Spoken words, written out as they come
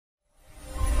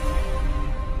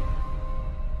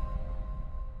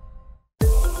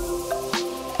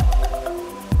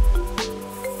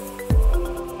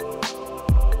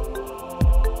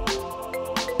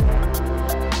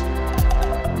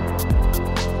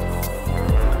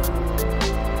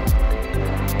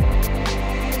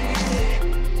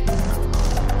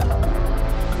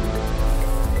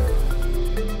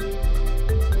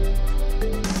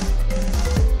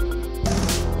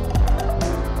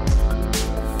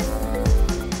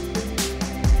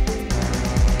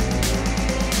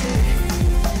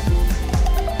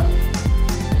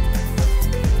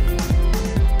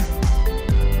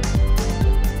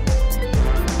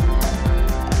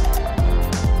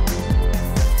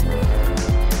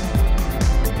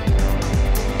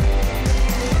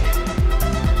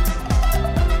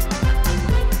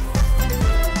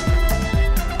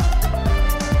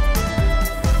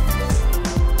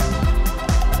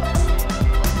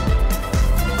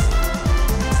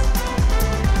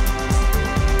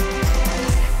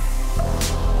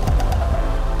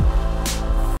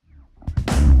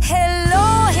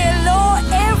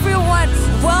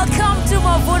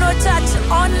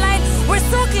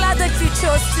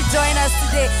chose to join us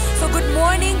today. So good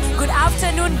morning, good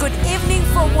afternoon, good evening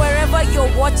from wherever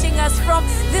you're watching us from.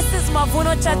 This is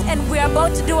Mavuno Church, and we're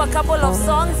about to do a couple of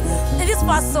songs. In this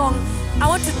first song, I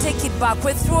want to take it back.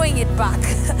 We're throwing it back.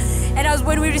 And as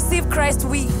when we receive Christ,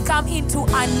 we come into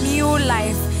a new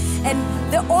life. And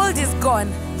the old is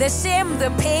gone. The shame, the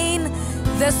pain,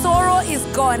 the sorrow is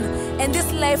gone. And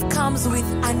this life comes with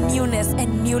a newness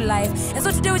and new life. And so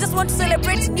today we just want to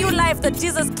celebrate new life that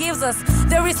Jesus gives us.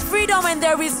 There is freedom and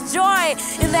there is joy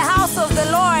in the house of the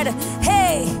Lord.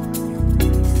 Hey,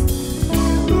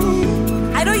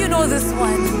 I know you know this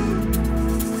one.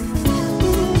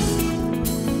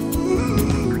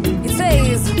 It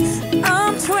says,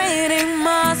 I'm trading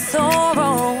my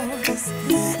sorrows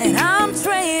and I'm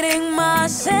trading my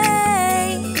shame.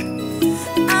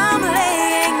 I'm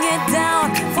laying it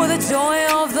down for the joy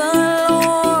of the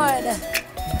Lord.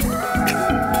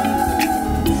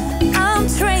 I'm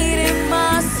trading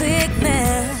my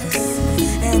sickness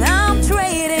and I'm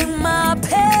trading my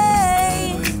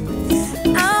pain.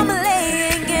 I'm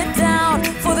laying it down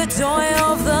for the joy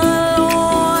of the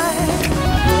Lord.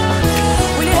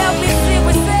 Will you help me sing?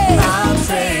 We say, I'm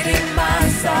trading my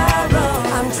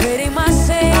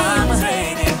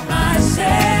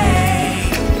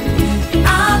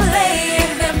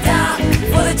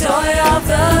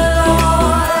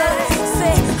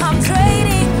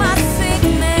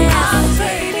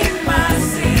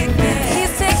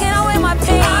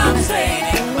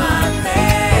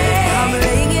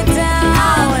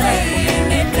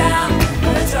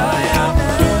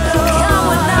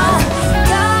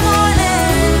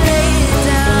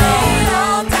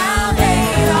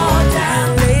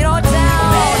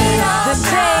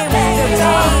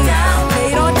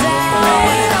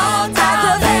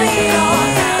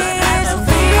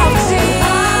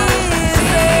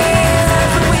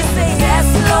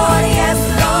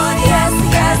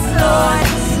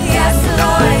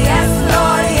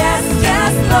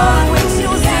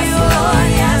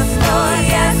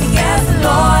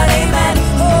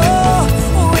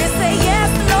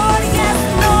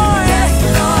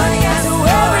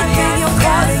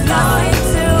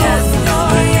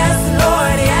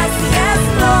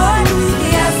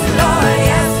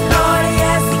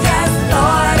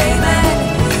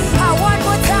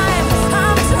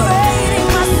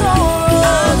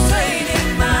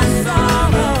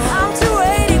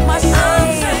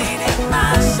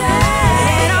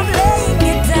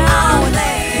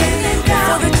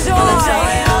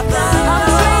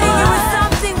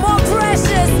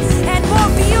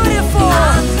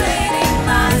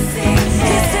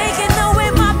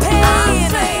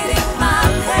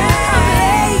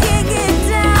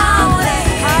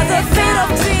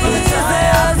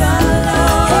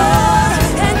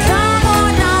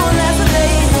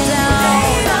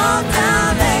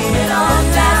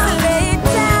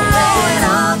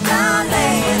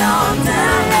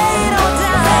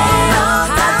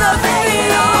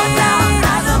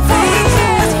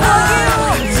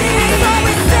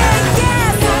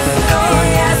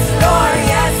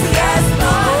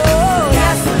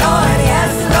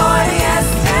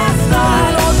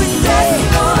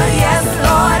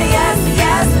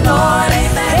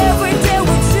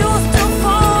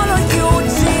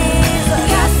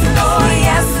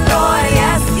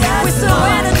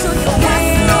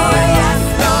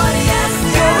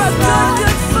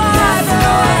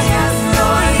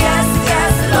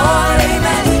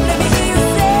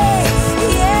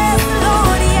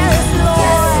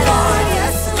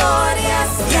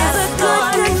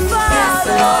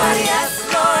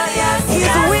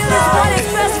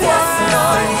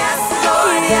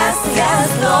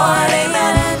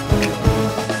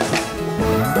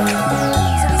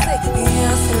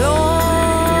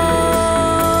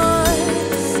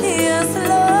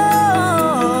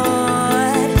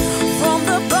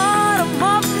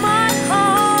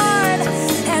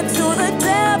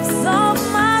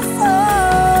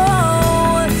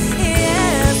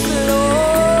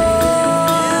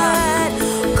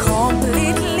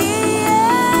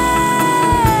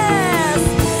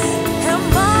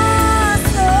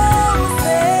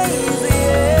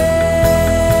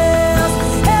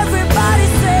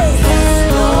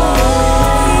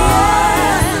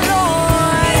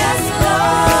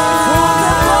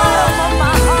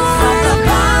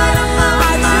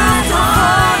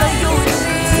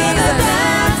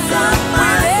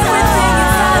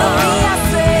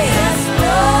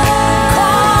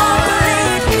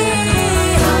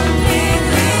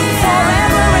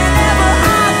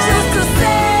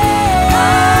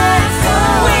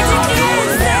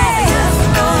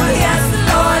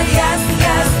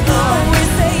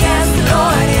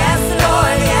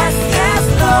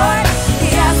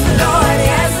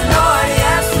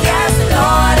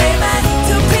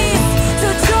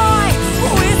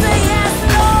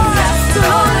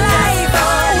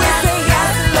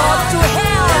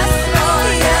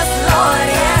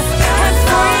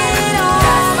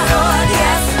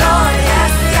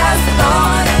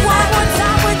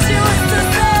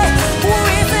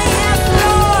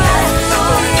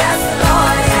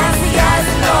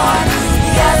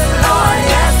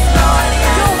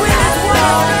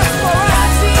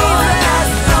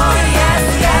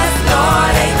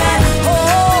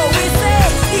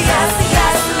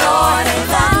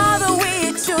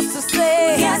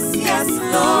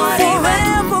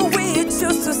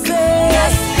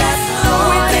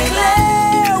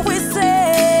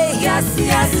Yes,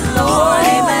 yes, Lord,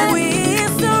 amen. We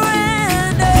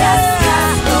surrender. Yes,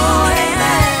 yes, Lord,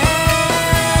 amen.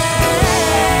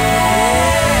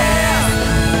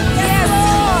 Yes,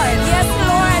 Lord. Yes,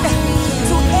 Lord.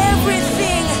 To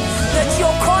everything that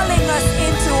you're calling us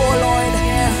into, oh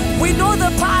Lord. We know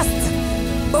the past,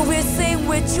 but we're saying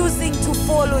we're choosing to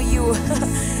follow you.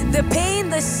 The pain,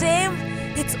 the shame,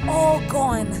 it's all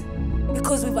gone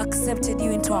because we've accepted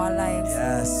you into our lives.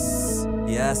 Yes,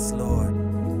 yes, Lord.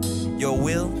 Your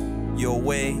will, your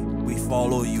way, we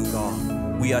follow you,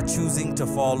 God. We are choosing to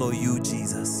follow you,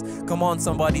 Jesus. Come on,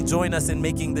 somebody, join us in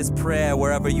making this prayer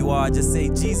wherever you are. Just say,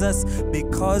 Jesus,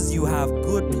 because you have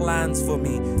good plans for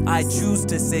me, I choose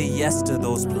to say yes to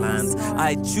those plans.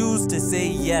 I choose to say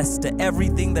yes to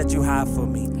everything that you have for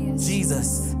me.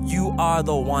 Jesus, you are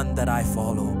the one that I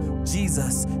follow.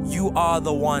 Jesus, you are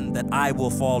the one that I will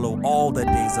follow all the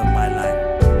days of my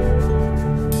life.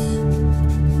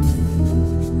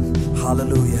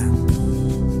 Hallelujah.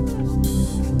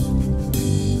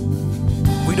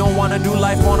 We don't want to do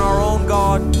life on our own,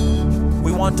 God.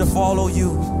 We want to follow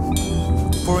you.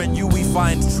 For in you we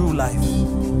find true life.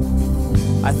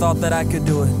 I thought that I could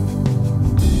do it.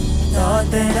 Thought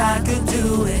that I could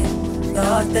do it.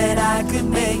 Thought that I could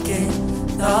make it.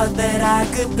 Thought that I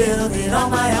could build it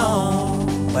on my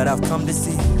own. But I've come to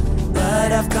see.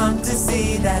 But I've come to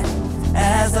see that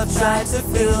as I've tried to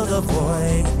fill the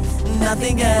void,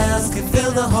 nothing else can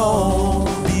fill the hole.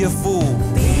 Be a fool.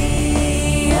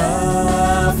 Be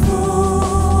a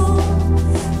fool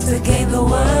to gain the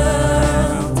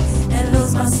world and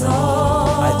lose my soul.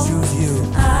 I choose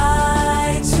you.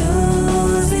 I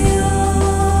choose you.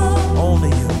 Only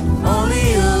you. Only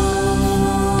you.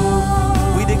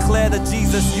 We declare that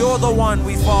Jesus, you're the one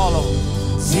we follow.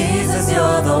 Jesus,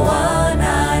 you're the one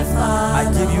I follow. I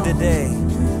give you today.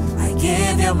 I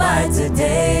give you my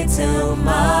today,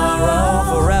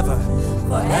 tomorrow, Forever.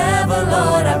 forever,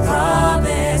 Lord, I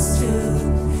promise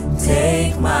to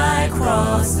take my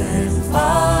cross and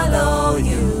follow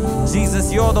you.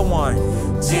 Jesus, you're the one.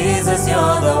 Jesus,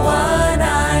 you're the one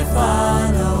I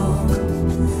follow.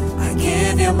 I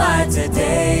give you my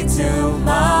today,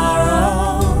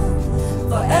 tomorrow,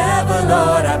 forever,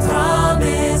 Lord, I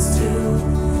promise to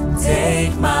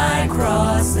take my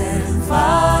cross and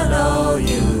follow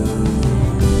you.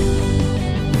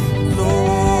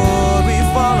 Lord, we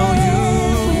follow you.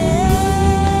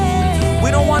 We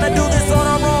don't want to do this on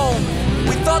our own.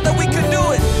 We thought that we could do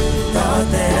it. Thought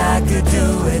that I could do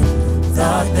it.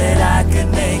 Thought that I could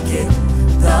make it.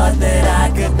 Thought that I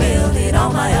could build it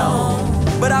on my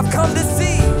own. But I've come to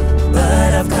see.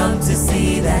 But I've come to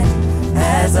see that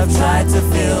as I've tried to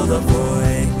fill the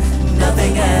void,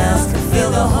 nothing else can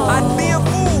fill the hole. I'd be a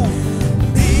fool.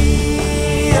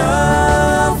 Be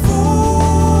a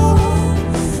fool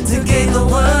to gain the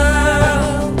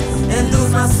world and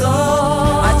lose my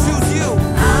soul. I choose you.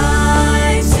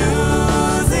 I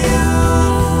choose you.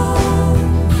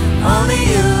 Only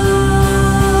you.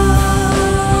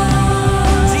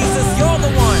 Jesus, you're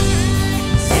the one.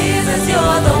 Jesus,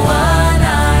 you're the one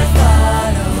I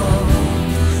follow.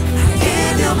 I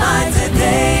give you my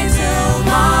today,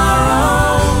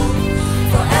 tomorrow,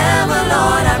 forever,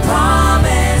 Lord, I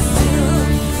promise to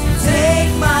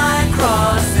take my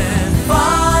cross and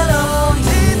follow you.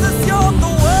 Jesus, you're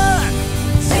the one.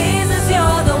 Jesus,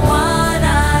 you're the one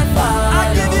I follow. I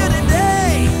give you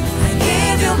today. I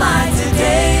give you my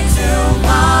today,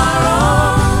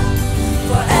 tomorrow,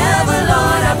 forever,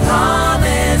 Lord, I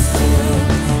promise to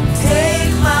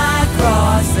take my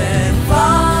cross and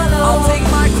follow. I'll take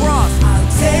my cross I'll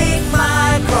take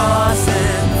my cross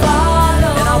and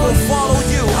follow. and I will follow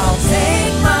you. I'll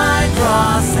take my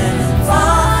cross and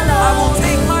follow. I will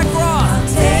take my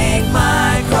cross. Take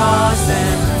my cross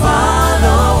and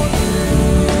follow you.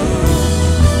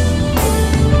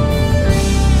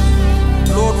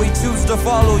 Lord, we choose to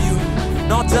follow you,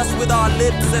 not just with our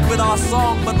lips and with our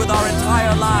song, but with our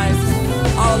entire lives.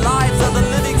 Our lives are the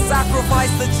living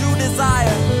sacrifice that you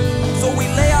desire. So we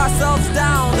lay ourselves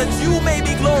down that you may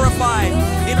be glorified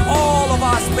in all of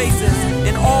our spaces,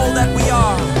 in all that we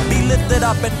are. Be lifted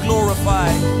up and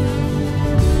glorified.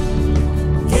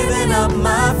 Giving up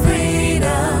my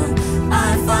freedom,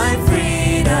 I find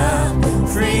freedom,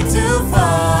 free to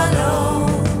follow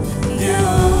you.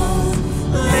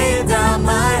 Lay down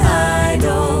my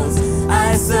idols,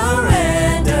 I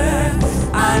surrender,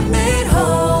 I'm made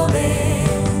whole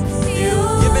in you.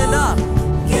 Giving up.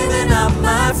 Giving up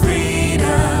my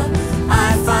freedom, I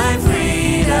find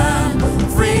freedom,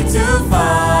 free to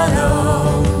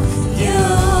follow you.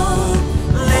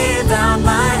 Lay down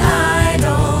my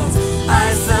idols,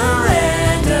 I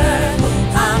surrender,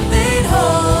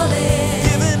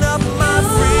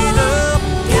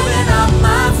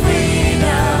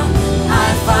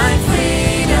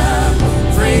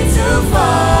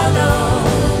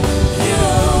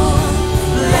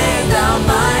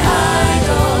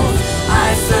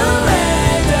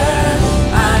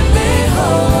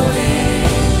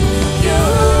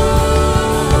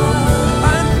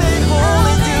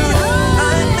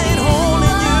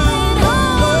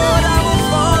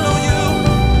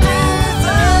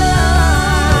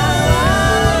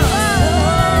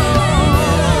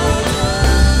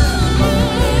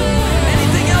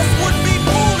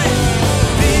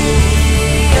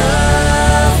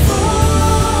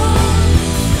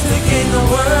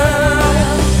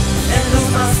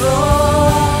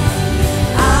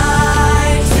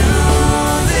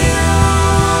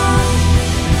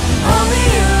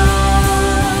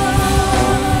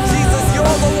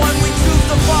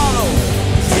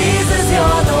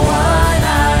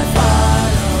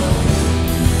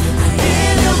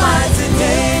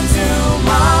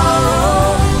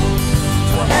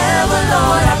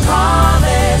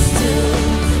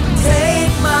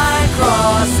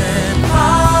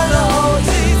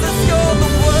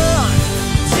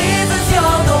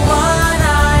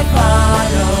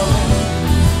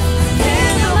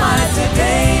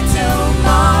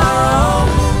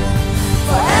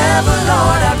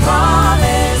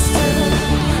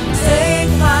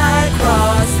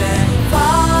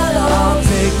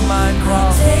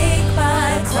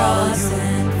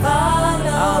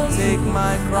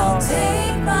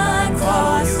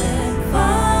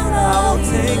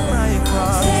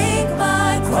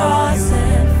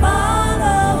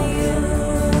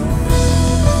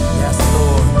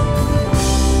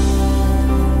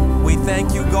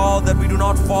 God, that we do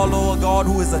not follow a God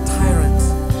who is a tyrant.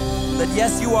 That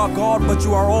yes, you are God, but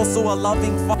you are also a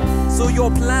loving Father. So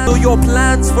your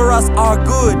plans for us are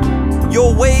good.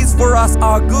 Your ways for us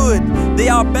are good. They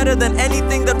are better than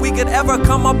anything that we could ever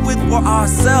come up with for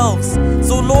ourselves.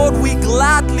 So Lord, we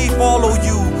gladly follow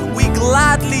you. We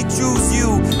gladly choose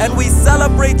you, and we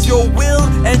celebrate your will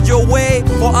and your way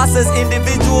for us as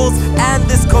individuals and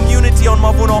this community on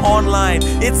Mavuno Online.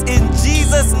 It's in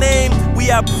Jesus' name we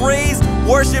have praised,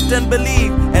 worshipped, and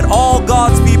believed. And all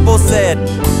God's people said,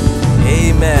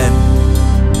 Amen.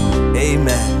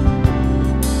 Amen.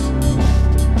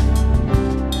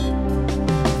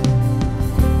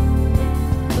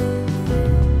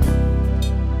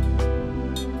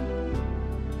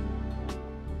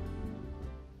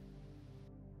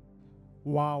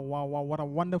 Wow, wow, wow. What a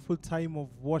wonderful time of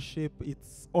worship.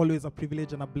 It's always a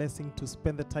privilege and a blessing to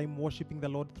spend the time worshiping the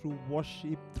Lord through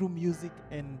worship, through music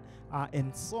and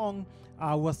song.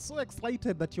 We're so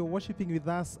excited that you're worshiping with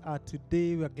us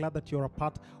today. We're glad that you're a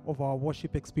part of our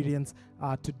worship experience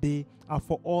today.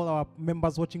 For all our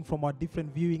members watching from our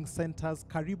different viewing centers,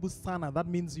 Karibu Sana. That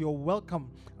means you're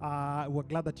welcome. We're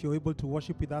glad that you're able to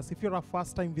worship with us. If you're a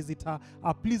first-time visitor,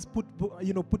 please put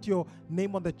your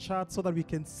name on the chart so that we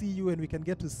can see you and we can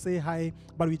get to say hi.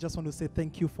 But we just want to say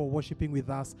thank you for worshiping with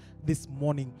us this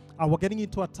morning. We're getting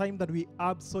into a time that we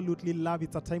absolutely love.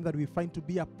 It's a time that we find to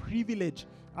be a privilege.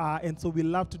 And so we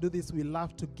love to do this. We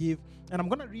love to give. And I'm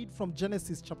going to read from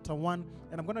Genesis chapter 1.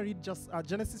 And I'm going to read just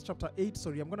Genesis chapter 8.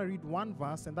 I'm going to read one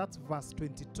verse, and that's verse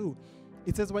 22.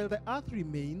 It says, while the earth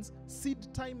remains,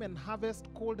 seed time and harvest,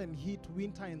 cold and heat,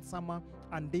 winter and summer,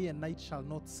 and day and night shall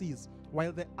not cease.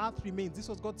 While the earth remains. This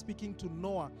was God speaking to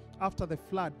Noah after the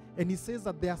flood. And he says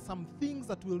that there are some things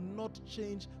that will not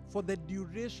change for the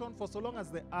duration, for so long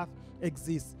as the earth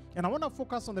exists. And I want to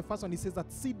focus on the first one. He says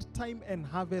that seed time and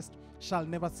harvest shall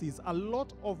never cease. A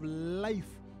lot of life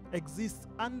exists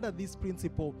under this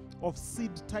principle of seed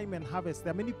time and harvest.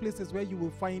 There are many places where you will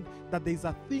find that there is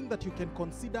a thing that you can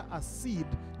consider a seed,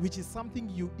 which is something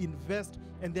you invest,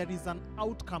 and there is an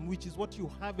outcome, which is what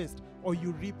you harvest or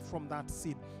you reap from that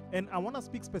seed. And I want to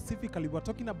speak specifically, we're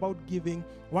talking about giving.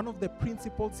 One of the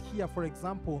principles here, for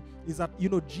example, is that,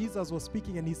 Jesus was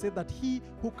speaking and he said that he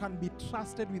who can be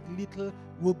trusted with little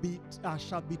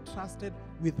shall be trusted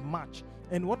with much.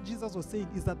 And what Jesus was saying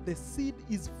is that the seed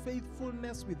is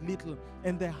faithfulness with little,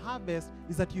 and the harvest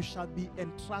is that you shall be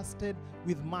entrusted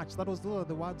with much. Those are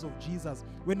the words of Jesus.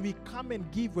 When we come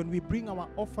and give, when we bring our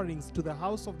offerings to the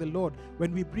house of the Lord,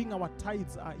 when we bring our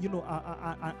tithes,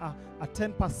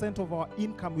 10% of our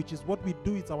income, which is what we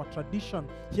do, it's our tradition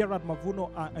here at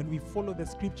Mavuno, and we follow the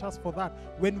scriptures for that.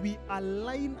 When we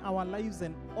align our lives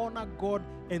and honor God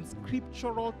and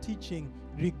scriptural teaching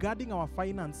regarding our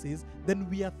finances, then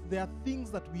there are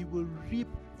things that we will reap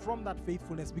from that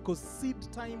faithfulness, because seed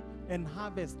time and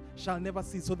harvest shall never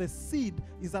cease. So the seed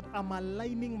is that I'm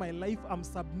aligning my life, I'm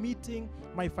submitting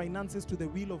my finances to the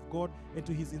will of God and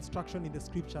to his instruction in the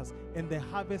scriptures. And the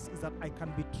harvest is that I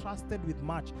can be trusted with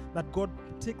much, that God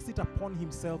takes it upon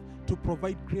himself to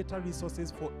provide greater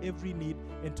resources for every need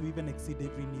and to even exceed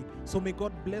every need. So may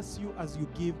God bless you as you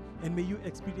give, and may you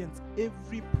experience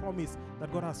every promise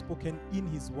that God has spoken in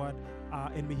his word,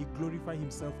 and may he glorify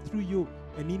himself through you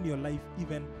and in your life,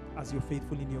 even as you're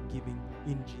faithful in your giving.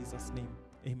 In Jesus' name,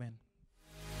 amen.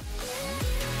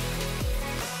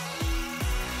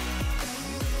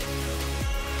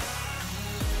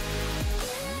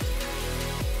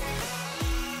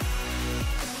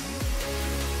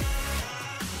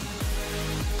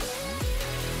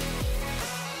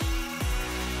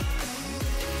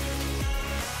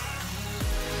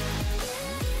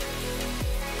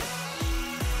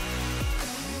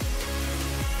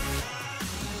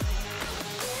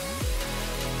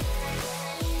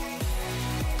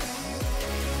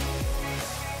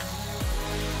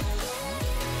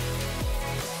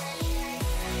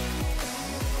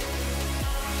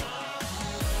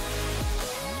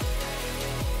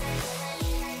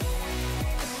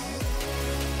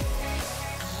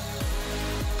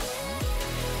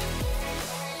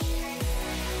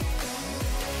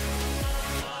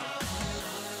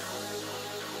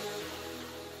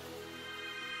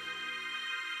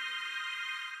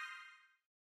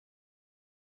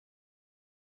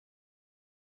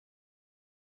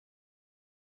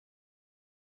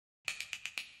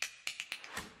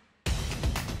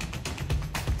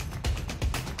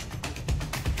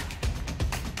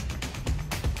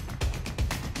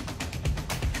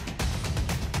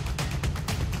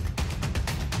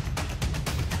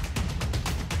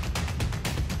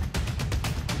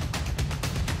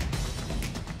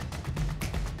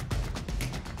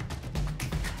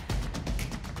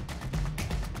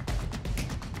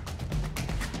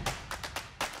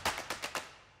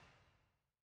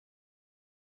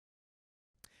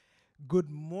 Good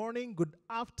morning, good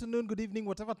afternoon, good evening,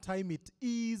 whatever time it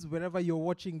is, wherever you're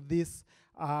watching this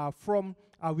from.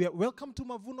 Welcome to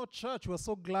Mavuno Church. We're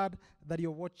so glad that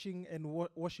you're watching and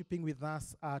worshiping with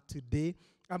us today.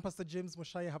 I'm Pastor James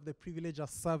Moshai. I have the privilege of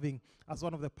serving as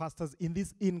one of the pastors in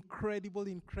this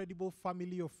incredible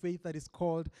family of faith that is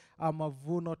called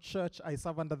Mavuno Church. I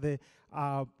serve under the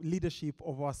leadership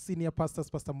of our senior pastors,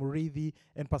 Pastor Mureithi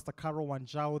and Pastor Caro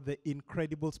Wanjao, the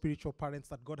incredible spiritual parents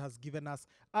that God has given us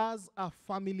as a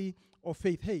family of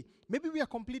faith. Hey, maybe we are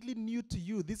completely new to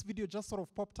you. This video just sort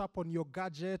of popped up on your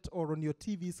gadget or on your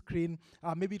TV screen.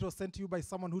 Maybe it was sent to you by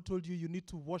someone who told you need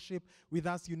to worship with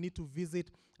us, you need to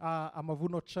visit a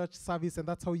Mavuno Church service, and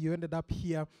that's how you ended up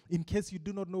here. In case you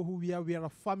do not know who we are a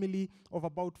family of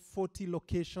about 40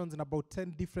 locations in about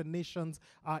 10 different nations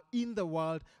in the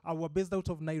world. We're based out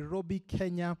of Nairobi,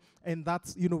 Kenya, and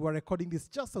that's, we're recording this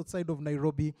just outside of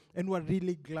Nairobi, and we're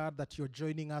really glad that you're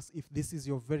joining us if this is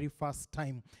your very first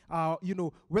time.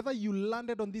 Whether you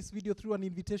landed on this video through an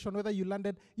invitation, whether you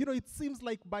landed, it seems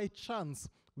like by chance,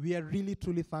 we are really,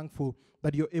 truly thankful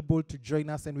that you're able to join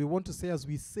us. And we want to say, as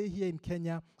we say here in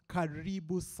Kenya,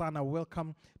 Karibu Sana.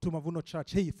 Welcome to Mavuno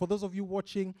Church. Hey, for those of you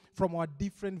watching from our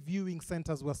different viewing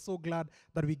centers, we're so glad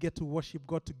that we get to worship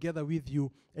God together with you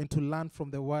and to learn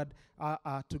from the word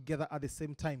together at the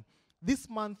same time. This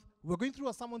month, we're going through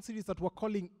a sermon series that we're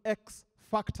calling X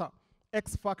Factor.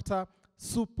 X Factor,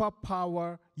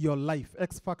 Superpower Your Life.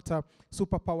 X Factor,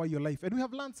 Superpower Your Life. And we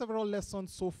have learned several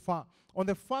lessons so far. On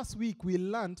the first week, we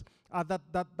learned that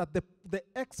the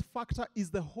X Factor is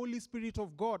the Holy Spirit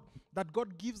of God. That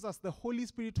God gives us the Holy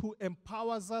Spirit who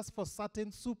empowers us for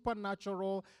certain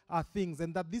supernatural things.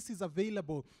 And that this is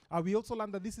available. We also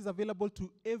learned that this is available to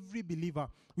every believer.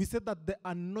 We said that the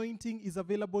anointing is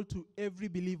available to every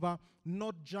believer,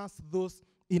 not just those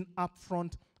in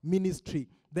upfront ministry.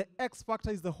 The X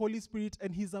Factor is the Holy Spirit,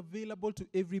 and He's available to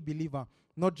every believer,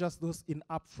 not just those in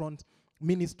upfront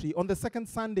ministry. On the second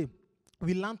Sunday,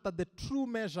 we learned that the true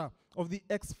measure of the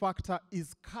X Factor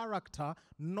is character,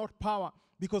 not power.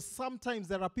 Because sometimes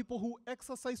there are people who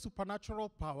exercise supernatural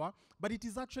power, but it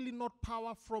is actually not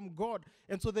power from God.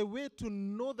 And so the way to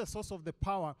know the source of the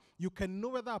power, you can know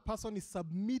whether a person is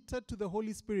submitted to the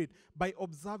Holy Spirit by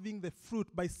observing the fruit,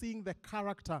 by seeing the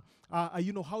character,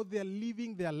 how they are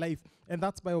living their life. And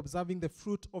that's by observing the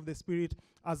fruit of the Spirit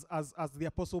as the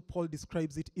Apostle Paul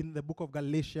describes it in the book of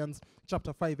Galatians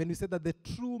chapter 5. And we said that the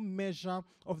true measure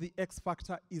of the X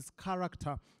Factor is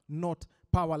character, not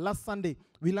power. Last Sunday,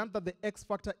 we learned that the X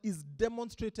Factor is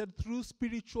demonstrated through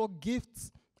spiritual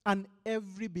gifts, and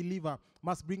every believer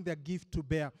must bring their gift to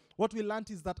bear. What we learned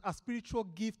is that a spiritual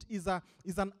gift is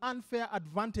an unfair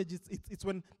advantage. It's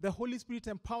when the Holy Spirit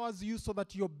empowers you so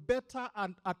that you're better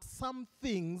at some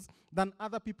things than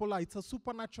other people are. It's a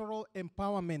supernatural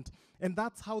empowerment. And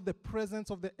that's how the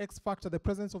presence of the X Factor, the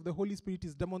presence of the Holy Spirit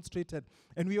is demonstrated.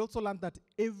 And we also learned that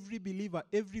every believer,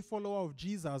 every follower of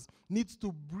Jesus needs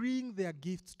to bring their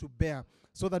gifts to bear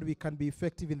so that we can be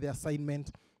effective in the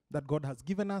assignment that God has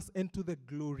given us and to the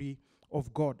glory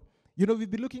of God.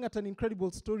 We've been looking at an incredible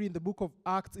story in the book of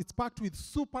Acts. It's packed with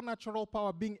supernatural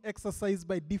power being exercised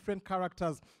by different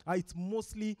characters. It's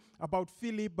mostly about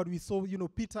Philip, but we saw,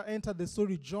 Peter entered the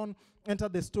story, John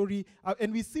entered the story,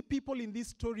 and we see people in this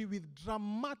story with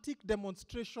dramatic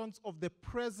demonstrations of the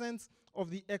presence of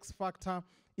the X Factor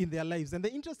in their lives. And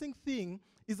the interesting thing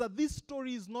is that this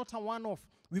story is not a one-off.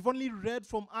 We've only read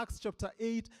from Acts chapter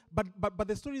 8, but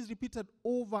the story is repeated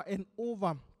over and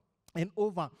over and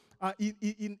over. As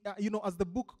the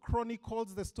book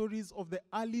chronicles the stories of the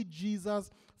early Jesus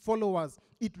followers,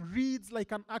 it reads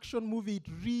like an action movie. It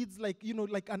reads like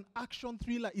an action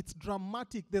thriller. It's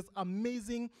dramatic. There's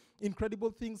amazing, incredible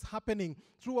things happening.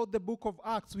 Throughout the book of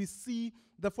Acts, we see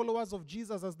the followers of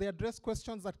Jesus as they address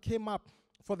questions that came up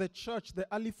for the church, the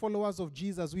early followers of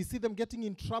Jesus. We see them getting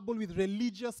in trouble with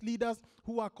religious leaders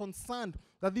who are concerned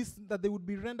that they would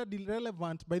be rendered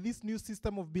irrelevant by this new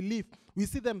system of belief. We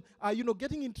see them,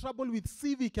 getting in trouble with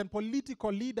civic and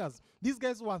political leaders. These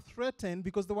guys were threatened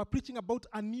because they were preaching about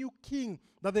a new king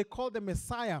that they called the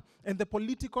Messiah, and the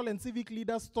political and civic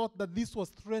leaders thought that this was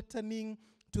threatening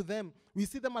to them. We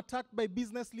see them attacked by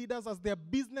business leaders as their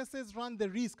businesses ran the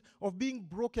risk of being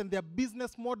broken. Their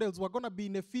business models were going to be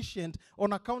inefficient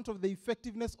on account of the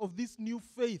effectiveness of this new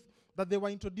faith that they were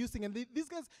introducing. And these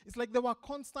guys, it's like they were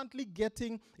constantly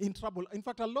getting in trouble. In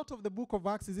fact, a lot of the book of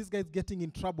Acts is these guys getting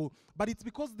in trouble. But it's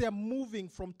because they're moving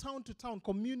from town to town,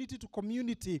 community to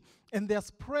community, and they're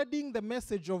spreading the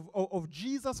message of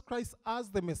Jesus Christ as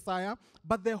the Messiah,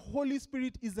 but the Holy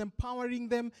Spirit is empowering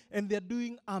them, and they're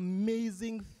doing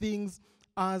amazing things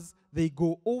as they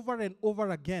go over and over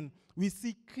again. We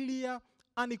see clear,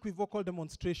 unequivocal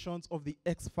demonstrations of the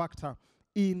X factor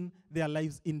in their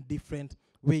lives in different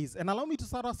ways. And allow me to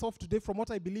start us off today from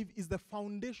what I believe is the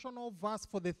foundational verse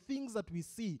for the things that we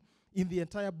see in the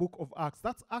entire book of Acts.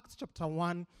 That's Acts chapter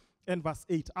 1 and verse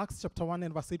 8. Acts chapter 1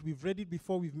 and verse 8. We've read it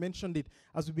before. We've mentioned it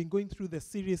as we've been going through the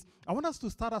series. I want us to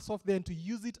start us off there and to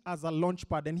use it as a launch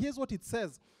pad. And here's what it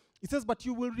says. It says, "But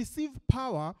you will receive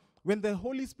power when the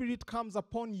Holy Spirit comes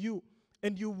upon you,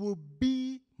 and you will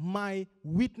be my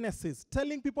witnesses,"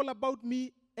 telling people about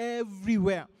me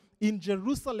everywhere, in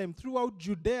Jerusalem, throughout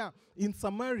Judea, in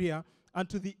Samaria, and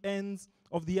to the ends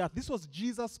of the earth. This was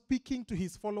Jesus speaking to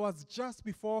his followers just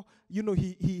before,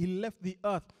 he left the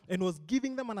earth and was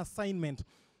giving them an assignment.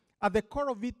 At the core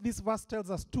of it, this verse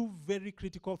tells us two very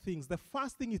critical things. The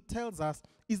first thing it tells us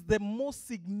is the most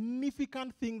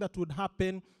significant thing that would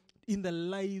happen in the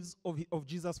lives of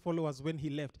Jesus' followers when he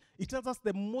left. It tells us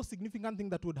the most significant thing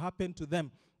that would happen to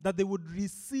them, that they would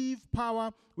receive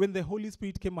power when the Holy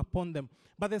Spirit came upon them.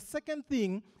 But the second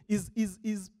thing is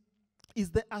it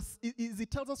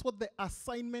tells us what the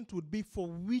assignment would be for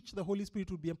which the Holy Spirit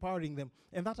would be empowering them.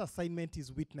 And that assignment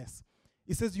is witness.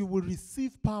 It says you will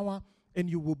receive power and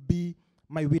you will be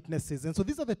my witnesses. And so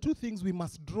these are the two things we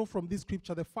must draw from this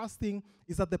scripture. The first thing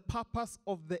is that the purpose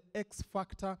of the X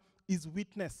factor is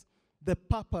witness. The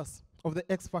purpose of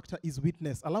the X factor is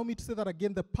witness. Allow me to say that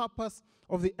again. The purpose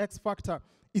of the X factor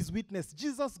is witness.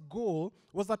 Jesus' goal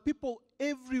was that people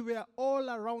everywhere, all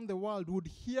around the world, would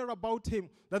hear about him,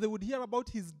 that they would hear about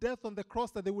his death on the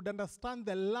cross, that they would understand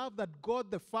the love that God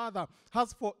the Father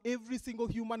has for every single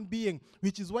human being,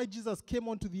 which is why Jesus came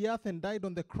onto the earth and died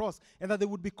on the cross, and that they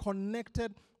would be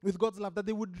connected with God's love, that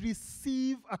they would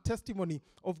receive a testimony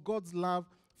of God's love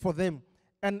for them.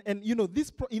 And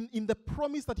this in the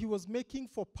promise that he was making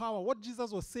for power, what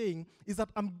Jesus was saying is that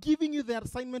I'm giving you the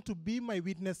assignment to be my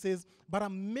witnesses, but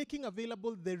I'm making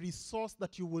available the resource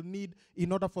that you will need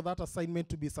in order for that assignment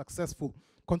to be successful.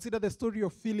 Consider the story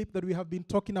of Philip that we have been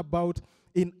talking about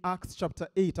in Acts chapter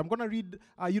 8. I'm going to read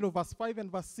verse 5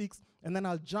 and verse 6, and then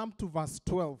I'll jump to verse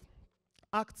 12.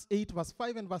 Acts 8, verse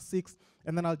 5 and verse 6,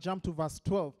 and then I'll jump to verse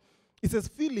 12. It says,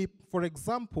 "Philip, for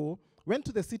example, went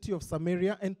to the city of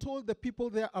Samaria and told the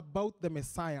people there about the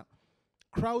Messiah.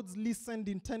 Crowds listened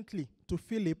intently to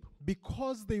Philip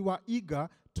because they were eager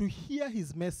to hear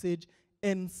his message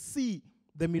and see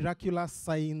the miraculous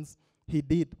signs he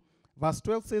did." Verse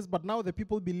 12 says, "But now the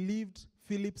people believed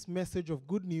Philip's message of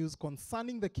good news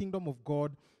concerning the kingdom of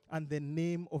God and the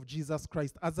name of Jesus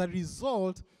Christ. As a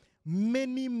result,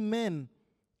 many men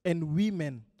and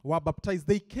women were baptized."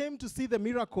 They came to see the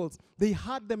miracles. They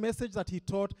heard the message that he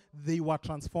taught. They were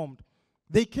transformed.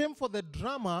 They came for the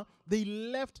drama. They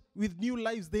left with new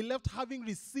lives. They left having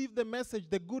received the message,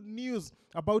 the good news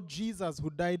about Jesus who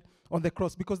died on the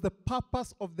cross, because the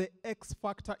purpose of the X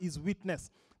factor is witness.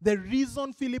 The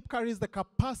reason Philip carries the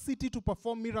capacity to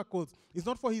perform miracles is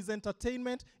not for his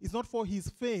entertainment, it's not for his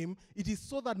fame. It is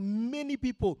so that many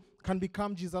people can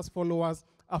become Jesus followers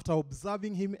after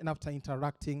observing him and after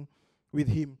interacting with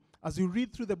him. As you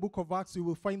read through the book of Acts, you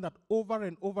will find that over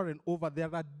and over and over,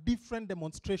 there are different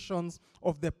demonstrations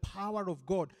of the power of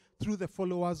God through the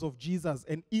followers of Jesus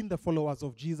and in the followers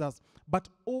of Jesus. But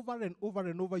over and over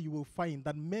and over, you will find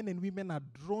that men and women are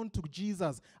drawn to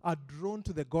Jesus, are drawn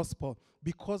to the gospel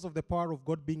because of the power of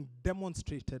God being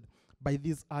demonstrated by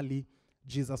these early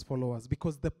Jesus followers.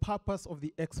 Because the purpose of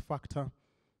the X factor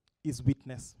is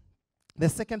witness. The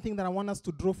second thing that I want us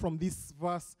to draw from this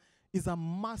verse is a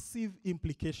massive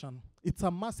implication. It's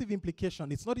a massive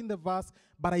implication. It's not in the verse,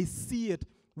 but I see it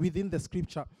within the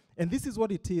scripture. And this is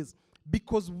what it is.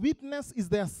 Because witness is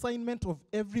the assignment of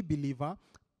every believer,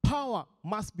 power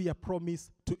must be a promise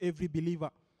to every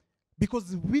believer.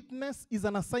 Because witness is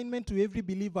an assignment to every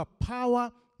believer,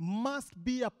 power must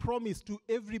be a promise to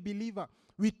every believer.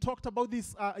 We talked about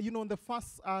this, in the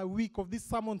first week of this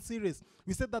sermon series.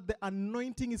 We said that the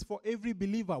anointing is for every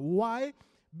believer. Why?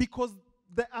 Because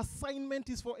the assignment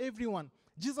is for everyone.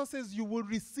 Jesus says, you will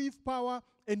receive power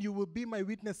and you will be my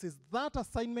witnesses. That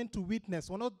assignment to witness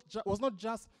was not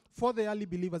just for the early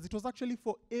believers. It was actually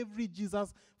for every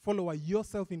Jesus follower,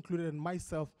 yourself included and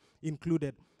myself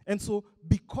included. And so,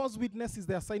 because witness is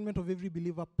the assignment of every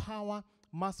believer, power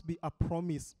must be a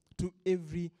promise to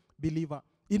every believer.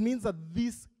 It means that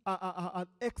this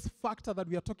X factor that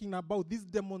we are talking about, these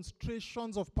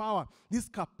demonstrations of power, this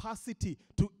capacity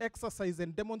to exercise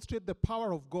and demonstrate the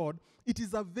power of God, it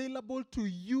is available to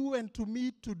you and to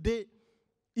me today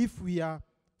if we are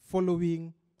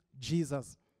following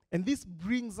Jesus. And this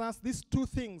brings us these two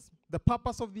things. The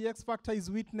purpose of the X factor is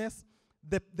witness.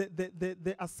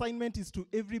 the assignment is to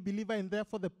every believer, and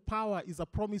therefore the power is a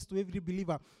promise to every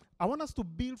believer. I want us to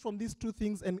build from these two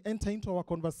things and enter into our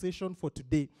conversation for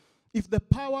today. If the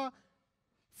power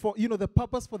for, the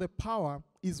purpose for the power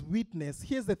is witness,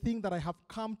 here's the thing that I have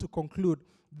come to conclude.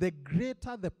 The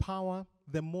greater the power,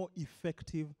 the more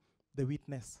effective the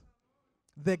witness.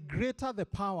 The greater the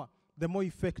power, the more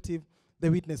effective the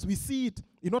witness. We see it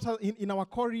in our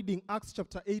core reading, Acts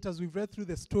chapter 8, as we've read through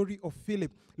the story of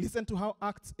Philip. Listen to how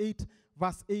Acts 8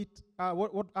 verse 8,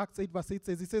 what Acts 8 verse 8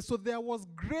 says. It says, so there was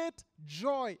great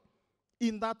joy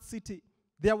in that city.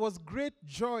 There was great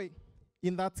joy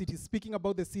in that city. Speaking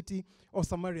about the city of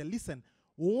Samaria. Listen,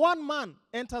 one man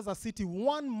enters a city,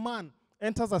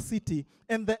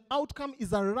 and the outcome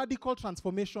is a radical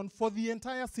transformation for the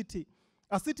entire city.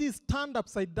 A city is turned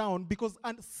upside down because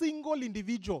a single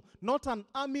individual, not an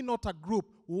army, not a group,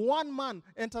 one man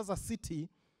enters a city,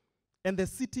 and the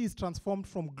city is transformed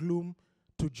from gloom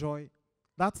to joy.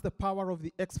 That's the power of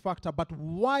the X factor. But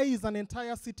why is an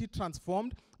entire city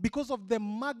transformed? Because of the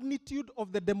magnitude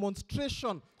of the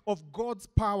demonstration of God's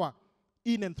power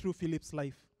in and through Philip's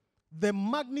life. The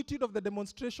magnitude of the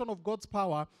demonstration of God's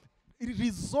power, it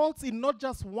results in not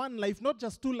just one life, not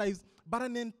just two lives, but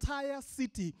an entire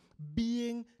city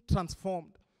being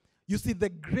transformed. You see, the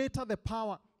greater the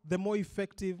power, the more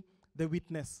effective the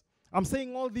witness. I'm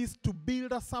saying all this to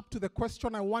build us up to the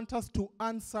question I want us to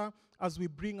answer as we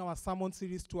bring our sermon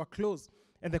series to a close.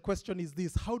 And the question is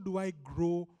this: how do I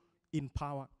grow in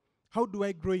power? How do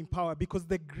I grow in power? Because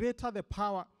the greater the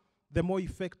power, the more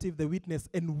effective the witness.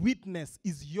 And witness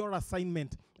is your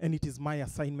assignment, and it is my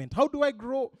assignment. How do I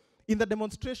grow in the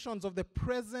demonstrations of the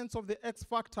presence of the X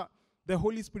factor, the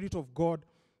Holy Spirit of God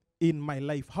in my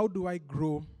life? How do I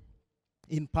grow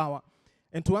in power?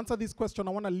 And to answer this question,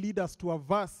 I want to lead us to a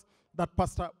verse that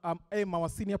Pastor M, our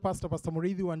senior pastor, Pastor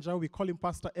Muriithi Wanjau, we call him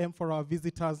Pastor M for our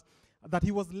visitors, that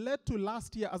he was led to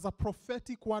last year as a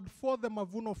prophetic word for the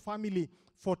Mavuno family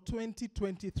for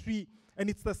 2023. And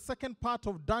it's the second part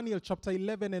of Daniel chapter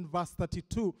 11 and verse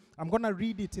 32. I'm going to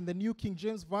read it in the New King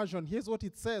James Version. Here's what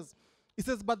it says. It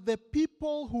says, but the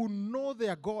people who know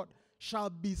their God shall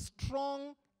be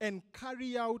strong and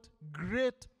carry out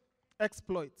great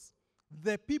exploits.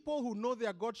 The people who know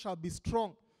their God shall be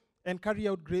strong and carry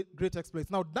out great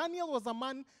exploits. Now, Daniel was a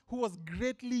man who was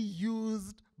greatly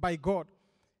used by God.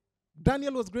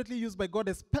 Daniel was greatly used by God,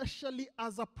 especially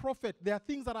as a prophet. There are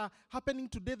things that are happening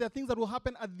today. There are things that will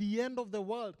happen at the end of the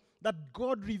world that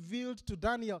God revealed to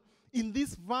Daniel. In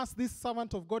this verse, this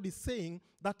servant of God is saying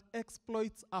that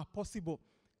exploits are possible.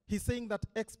 He's saying that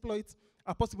exploits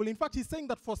are possible. In fact, he's saying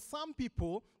that for some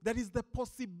people, there is the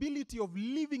possibility of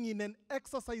living in and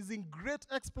exercising great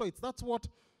exploits. That's what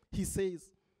he says.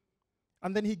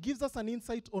 And then he gives us an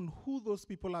insight on who those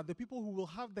people are, the people who will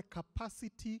have the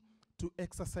capacity to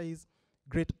exercise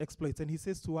great exploits. And he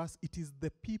says to us, it is the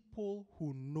people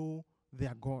who know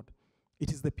their God.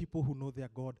 It is the people who know their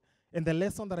God. And the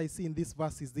lesson that I see in this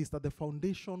verse is this, that the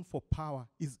foundation for power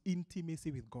is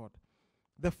intimacy with God.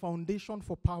 The foundation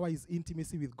for power is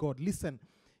intimacy with God. Listen,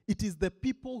 it is the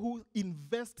people who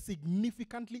invest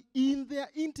significantly in their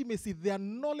intimacy, their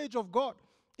knowledge of God.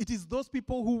 It is those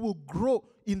people who will grow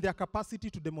in their capacity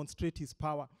to demonstrate his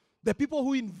power. The people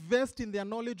who invest in their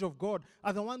knowledge of God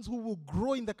are the ones who will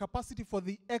grow in the capacity for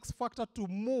the X factor to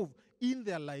move in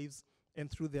their lives and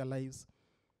through their lives.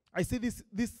 I see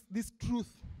this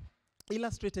truth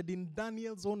illustrated in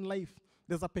Daniel's own life.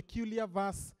 There's a peculiar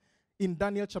verse in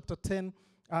Daniel chapter 10,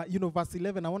 verse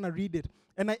 11. I want to read it.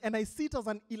 And I see it as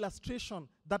an illustration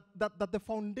that the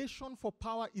foundation for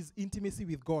power is intimacy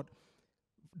with God.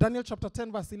 Daniel chapter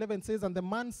 10 verse 11 says, and the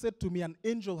man said to me, an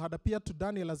angel had appeared to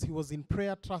Daniel as he was in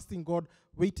prayer, trusting God,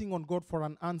 waiting on God for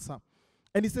an answer.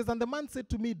 And he says, and the man said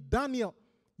to me, Daniel,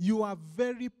 you are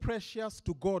very precious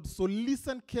to God, so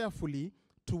listen carefully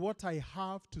to what I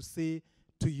have to say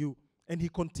to you. And he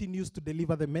continues to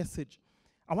deliver the message.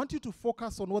 I want you to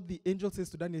focus on what the angel says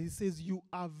to Daniel. He says, you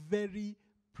are very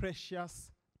precious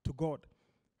to God.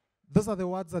 Those are the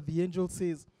words that the angel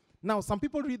says. Now, some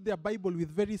people read their Bible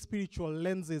with very spiritual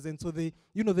lenses, and so they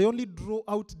only draw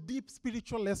out deep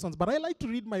spiritual lessons. But I like to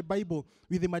read my Bible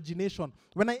with imagination.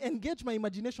 When I engage my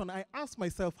imagination, I ask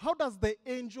myself, how does the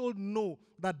angel know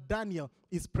that Daniel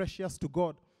is precious to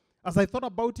God? As I thought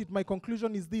about it, my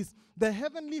conclusion is this. The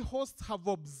heavenly hosts have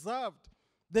observed.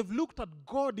 They've looked at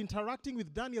God interacting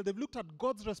with Daniel. They've looked at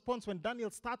God's response when Daniel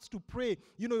starts to pray.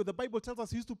 The Bible tells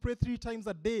us he used to pray 3 times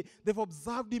a day. They've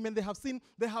observed him and they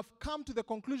have come to the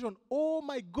conclusion, oh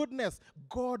my goodness,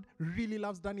 God really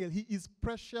loves Daniel. He is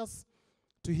precious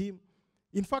to him.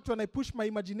 In fact, when I push my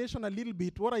imagination a little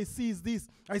bit, what I see is this.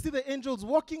 I see the angels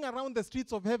walking around the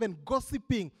streets of heaven,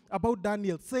 gossiping about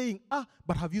Daniel, saying,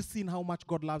 but have you seen how much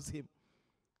God loves him?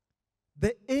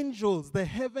 The angels, the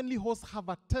heavenly hosts, have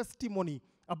a testimony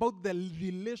about the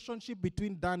relationship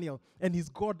between Daniel and his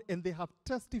God, and they have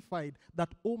testified that,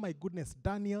 oh my goodness,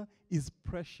 Daniel is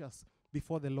precious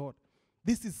before the Lord.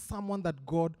 This is someone that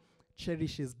God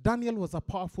cherishes. Daniel was a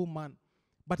powerful man,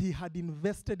 but he had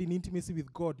invested in intimacy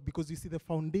with God, because you see, the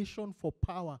foundation for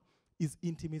power is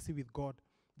intimacy with God.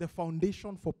 The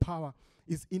foundation for power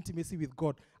is intimacy with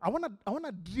God. I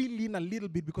wanna drill in a little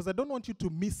bit, because I don't want you to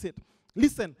miss it.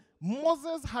 Listen,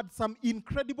 Moses had some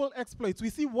incredible exploits. We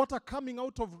see water coming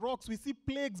out of rocks. We see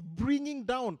plagues bringing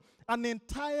down an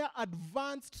entire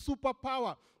advanced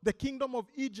superpower, the kingdom of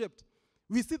Egypt.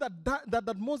 We see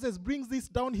that Moses brings this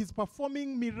down. He's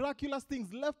performing miraculous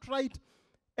things left, right,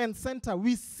 and center.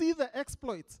 We see the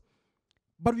exploits.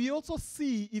 But we also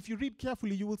see, if you read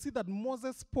carefully, you will see that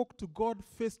Moses spoke to God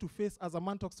face to face as a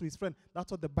man talks to his friend.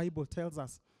 That's what the Bible tells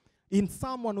us. In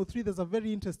Psalm 103, there's a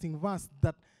very interesting verse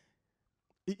that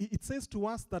it says to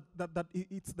us that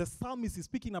it's the psalmist is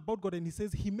speaking about God, and he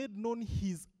says he made known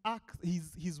his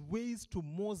ways to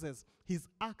Moses, his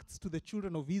acts to the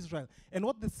children of Israel. And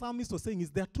what the psalmist was saying is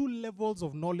there are two levels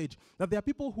of knowledge. That there are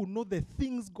people who know the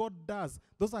things God does.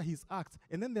 Those are his acts.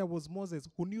 And then there was Moses,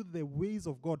 who knew the ways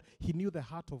of God. He knew the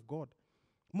heart of God.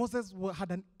 Moses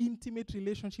had an intimate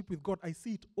relationship with God. I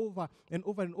see it over and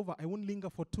over and over. I won't linger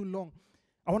for too long.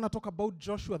 I want to talk about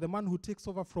Joshua, the man who takes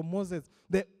over from Moses,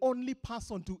 the only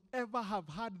person to ever have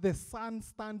had the sun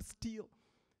stand still.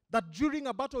 That during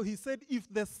a battle, he said,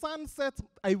 if the sun sets,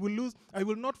 I will lose. I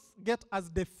will not get as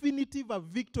definitive a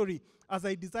victory as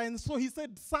I designed. So he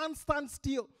said, sun stand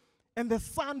still. And the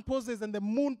sun pauses, and the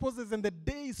moon pauses, and the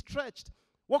day is stretched.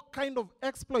 What kind of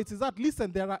exploits is that?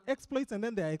 Listen, there are exploits, and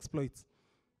then there are exploits.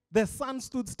 The sun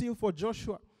stood still for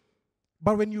Joshua.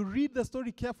 But when you read the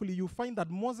story carefully, you find that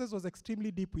Moses was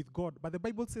extremely deep with God. But the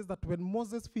Bible says that when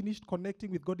Moses finished connecting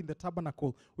with God in the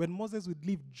tabernacle, when Moses would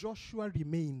leave, Joshua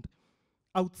remained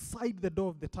outside the door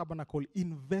of the tabernacle,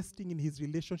 investing in his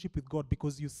relationship with God,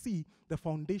 because you see, the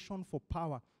foundation for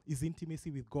power is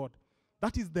intimacy with God.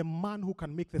 That is the man who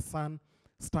can make the sun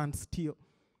stand still.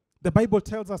 The Bible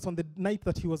tells us on the night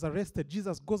that he was arrested,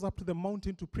 Jesus goes up to the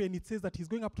mountain to pray, and it says that he's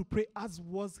going up to pray as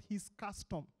was his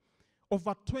custom.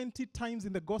 Over 20 times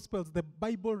in the Gospels, the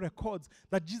Bible records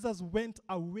that Jesus went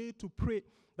away to pray,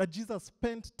 that Jesus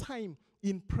spent time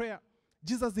in prayer.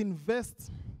 Jesus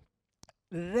invests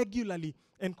regularly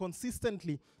and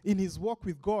consistently in his walk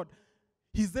with God.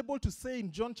 He's able to say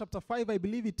in John chapter 5, I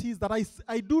believe it is, that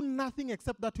I do nothing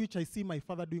except that which I see my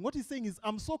Father doing. What he's saying is,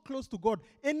 I'm so close to God.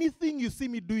 Anything you see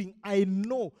me doing, I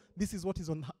know this is what is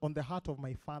on the heart of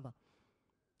my Father.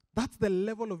 That's the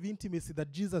level of intimacy that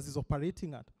Jesus is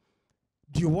operating at.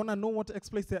 Do you want to know what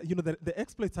exploits? The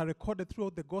exploits are recorded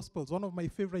throughout the Gospels. One of my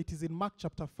favorite is in Mark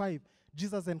chapter 5.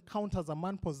 Jesus encounters a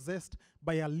man possessed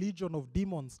by a legion of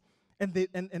demons. And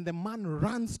the man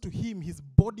runs to him. His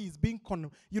body is being,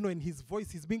 in his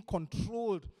voice, he's being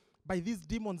controlled by these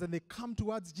demons. And they come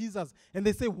towards Jesus. And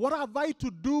they say, what have I to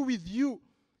do with you,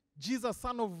 Jesus,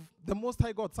 Son of the Most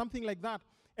High God? Something like that.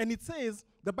 And it says,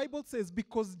 the Bible says,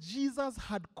 because Jesus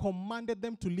had commanded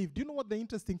them to leave. Do you know what the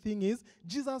interesting thing is?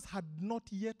 Jesus had not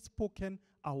yet spoken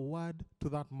a word to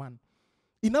that man.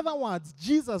 In other words,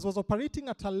 Jesus was operating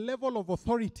at a level of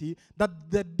authority that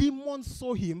the demons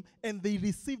saw him and they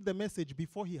received the message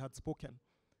before he had spoken.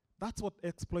 That's what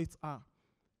exploits are.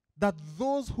 That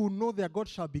those who know their God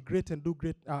shall be great and do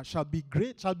great, shall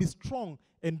be strong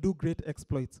and do great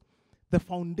exploits. The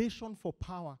foundation for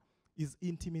power is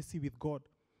intimacy with God.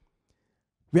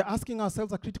 We're asking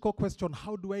ourselves a critical question: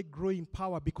 how do I grow in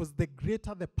power? Because the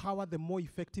greater the power, the more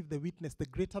effective the witness. The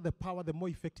greater the power, the more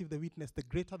effective the witness. The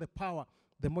greater the power,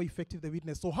 the more effective the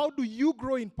witness. So how do you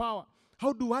grow in power?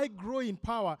 How do I grow in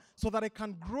power so that I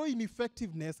can grow in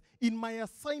effectiveness in my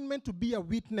assignment to be a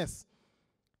witness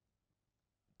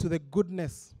to the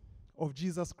goodness of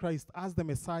Jesus Christ as the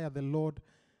Messiah, the Lord,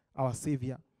 our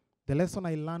Savior? The lesson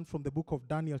I learned from the book of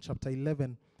Daniel chapter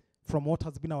 11, from what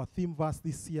has been our theme verse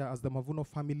this year as the Mavuno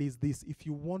family, is this: if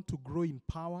you want to grow in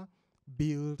power,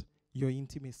 build your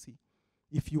intimacy.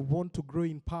 If you want to grow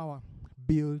in power,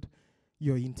 build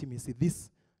your intimacy.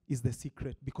 This is the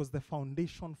secret, because the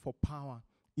foundation for power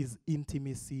is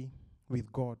intimacy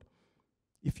with God.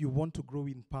 If you want to grow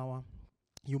in power,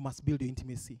 you must build your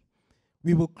intimacy.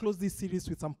 We will close this series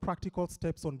with some practical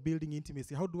steps on building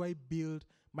intimacy. How do I build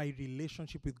my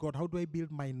relationship with God? How do I build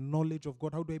my knowledge of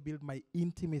God? How do I build my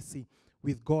intimacy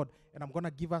with God? And I'm going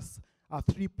to give us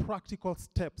 3 practical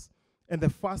steps. And the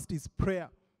first is prayer.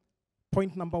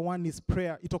 Point number one is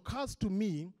prayer. It occurs to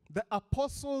me the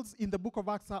apostles in the book of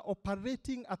Acts are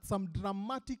operating at some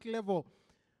dramatic level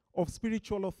of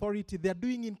spiritual authority. They're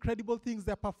doing incredible things.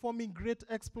 They're performing great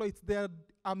exploits. They're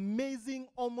amazing,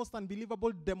 almost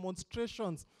unbelievable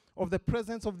demonstrations of the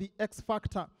presence of the X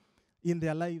factor in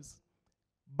their lives.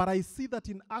 But I see that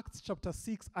in Acts chapter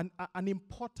 6, an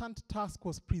important task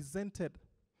was presented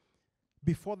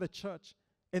before the church.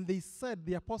 And they said,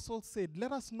 the apostles said,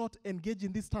 let us not engage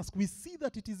in this task. We see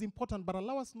that it is important, but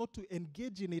allow us not to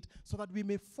engage in it so that we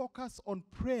may focus on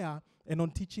prayer and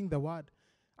on teaching the word.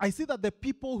 I see that the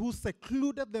people who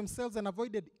secluded themselves and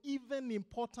avoided even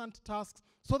important tasks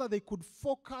so that they could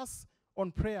focus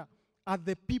on prayer are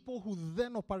the people who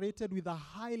then operated with a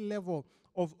high level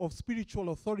of spiritual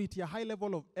authority, a high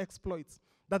level of exploits,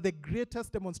 that the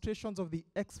greatest demonstrations of the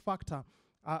X factor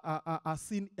are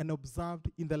seen and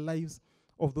observed in the lives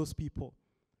of those people.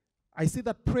 I see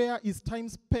that prayer is time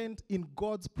spent in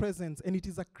God's presence, and it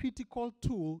is a critical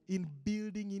tool in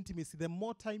building intimacy. The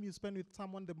more time you spend with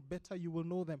someone, the better you will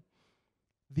know them.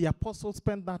 The apostles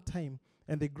spent that time,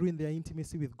 and they grew in their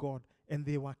intimacy with God, and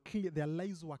they were clear, their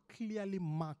lives were clearly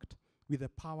marked with the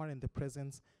power and the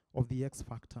presence of the X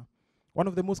factor. One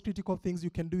of the most critical things you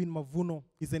can do in Mavuno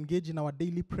is engage in our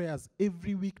daily prayers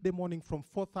every weekday morning from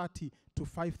 4:30 to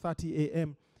 5:30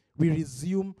 a.m. We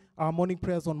resume our morning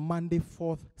prayers on Monday,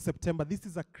 4th September. This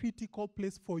is a critical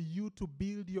place for you to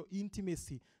build your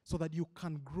intimacy so that you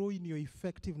can grow in your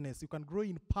effectiveness. You can grow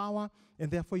in power and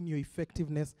therefore in your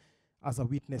effectiveness as a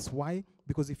witness. Why?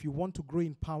 Because if you want to grow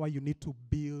in power, you need to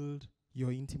build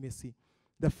your intimacy.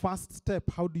 The first step,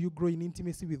 how do you grow in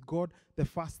intimacy with God? The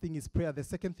first thing is prayer. The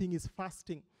second thing is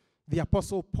fasting. The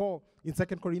Apostle Paul in 2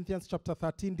 Corinthians chapter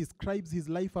 13 describes his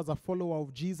life as a follower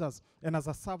of Jesus and as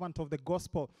a servant of the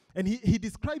gospel. And he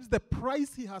describes the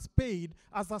price he has paid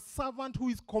as a servant who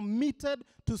is committed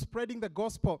to spreading the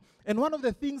gospel. And one of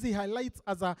the things he highlights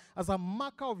as a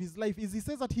marker of his life is he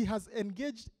says that he has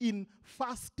engaged in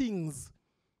fastings.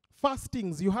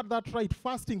 Fastings, you heard that right,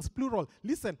 fastings, plural.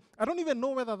 Listen, I don't even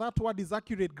know whether that word is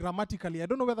accurate grammatically. I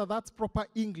don't know whether that's proper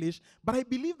English, but I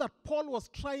believe that Paul was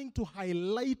trying to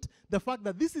highlight the fact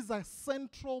that this is a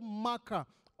central marker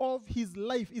of his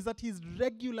life, is that he's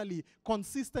regularly,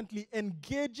 consistently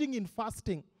engaging in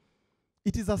fasting.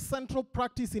 It is a central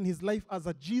practice in his life as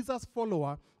a Jesus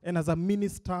follower and as a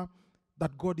minister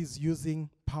that God is using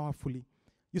powerfully.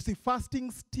 You see, fasting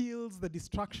stills the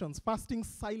distractions. Fasting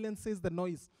silences the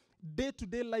noise.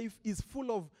 Day-to-day life is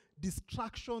full of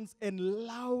distractions and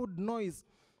loud noise.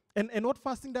 And what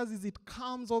fasting does is it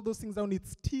calms all those things down. It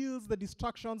stills the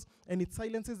distractions and it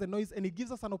silences the noise, and it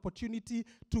gives us an opportunity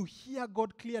to hear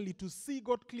God clearly, to see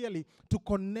God clearly, to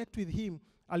connect with him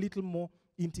a little more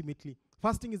intimately.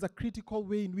 Fasting is a critical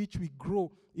way in which we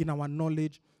grow in our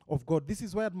knowledge of God. This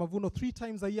is why at Mavuno 3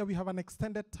 times a year we have an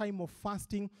extended time of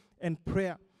fasting and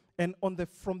prayer. And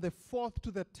from the 4th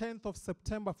to the 10th of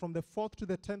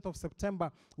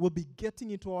September, we'll be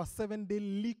getting into our 7-day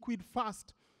liquid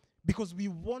fast because we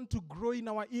want to grow in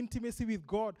our intimacy with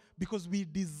God, because we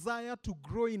desire to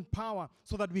grow in power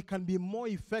so that we can be more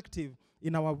effective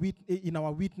in our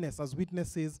witness as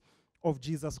witnesses of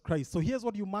Jesus Christ. So here's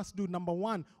what you must do. Number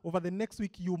one, over the next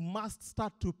week, you must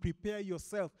start to prepare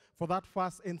yourself for that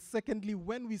fast. And secondly,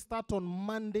 when we start on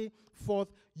Monday, 4th,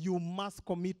 you must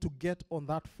commit to get on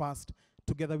that fast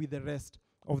together with the rest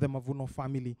of the Mavuno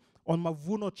family. On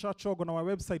Mavuno Church.org, on our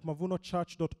website,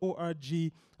 mavunochurch.org,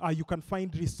 you can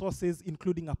find resources,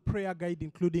 including a prayer guide,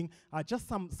 including just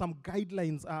some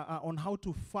guidelines on how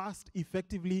to fast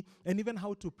effectively and even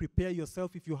how to prepare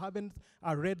yourself. If you haven't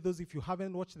read those, if you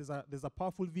haven't watched, there's a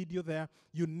powerful video there.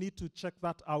 You need to check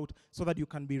that out so that you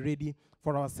can be ready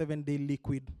for our 7-day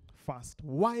liquid fast.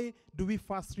 Why do we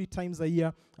fast 3 times a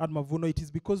year at Mavuno? It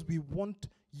is because we want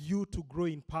you to grow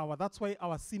in power. That's why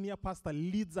our senior pastor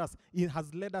leads us,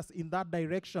 has led us in that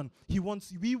direction. We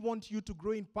want you to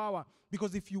grow in power,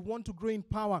 because if you want to grow in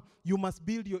power, you must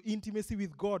build your intimacy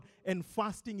with God, and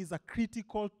fasting is a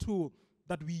critical tool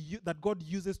that God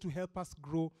uses to help us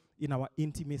grow in our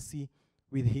intimacy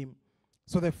with him.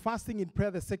 So the fasting in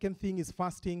prayer, the second thing is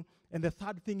fasting, and the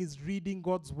third thing is reading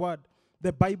God's word.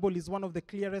 The Bible is one of the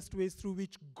clearest ways through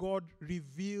which God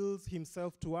reveals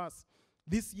himself to us.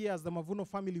 This year, as the Mavuno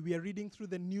family, we are reading through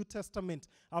the New Testament.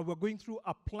 We're going through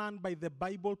a plan by the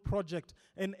Bible Project.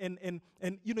 And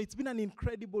you know, it's been an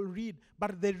incredible read.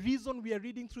 But the reason we are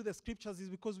reading through the scriptures is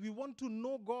because we want to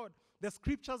know God. The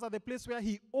scriptures are the place where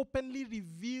he openly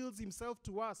reveals himself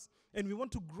to us. And we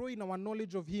want to grow in our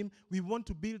knowledge of him. We want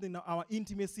to build in our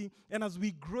intimacy. And as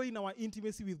we grow in our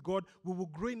intimacy with God, we will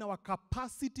grow in our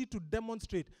capacity to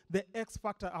demonstrate the X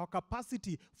factor, our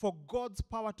capacity for God's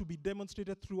power to be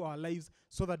demonstrated through our lives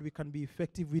so that we can be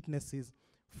effective witnesses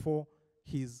for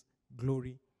his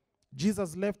glory.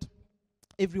 Jesus left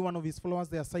every one of his followers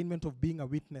the assignment of being a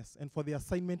witness. And for the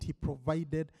assignment, he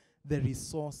provided the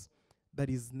resource that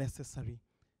is necessary.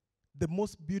 The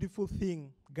most beautiful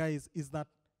thing, guys, is that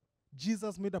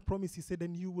Jesus made a promise. He said,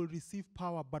 and you will receive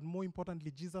power. But more importantly,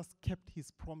 Jesus kept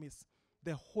his promise.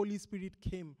 The Holy Spirit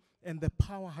came and the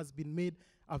power has been made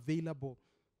available.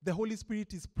 The Holy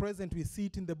Spirit is present. We see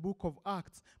it in the book of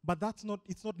Acts. But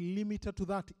it's not limited to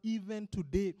that. Even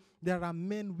today, there are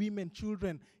men, women,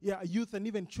 children, youth, and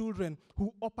even children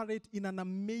who operate in an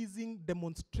amazing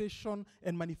demonstration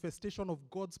and manifestation of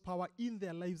God's power in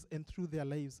their lives and through their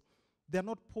lives. They're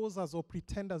not posers or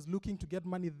pretenders looking to get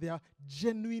money. They are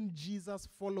genuine Jesus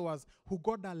followers who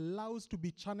God allows to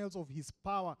be channels of his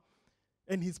power.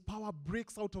 And his power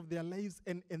breaks out of their lives,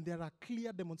 and there are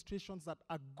clear demonstrations that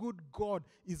a good God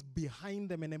is behind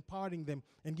them and empowering them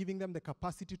and giving them the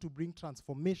capacity to bring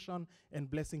transformation and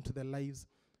blessing to the lives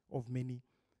of many.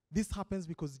 This happens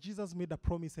because Jesus made a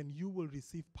promise, and you will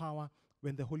receive power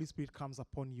when the Holy Spirit comes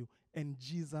upon you. And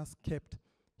Jesus kept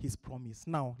his promise.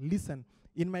 Now, listen,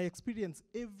 in my experience,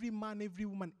 every man, every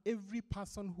woman, every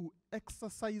person who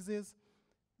exercises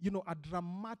a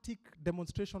dramatic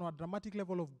demonstration or a dramatic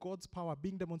level of God's power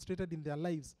being demonstrated in their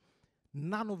lives,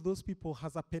 none of those people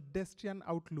has a pedestrian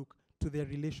outlook to their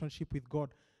relationship with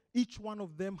God. Each one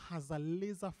of them has a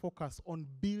laser focus on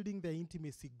building their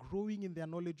intimacy, growing in their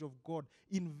knowledge of God,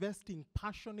 investing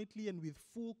passionately and with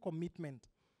full commitment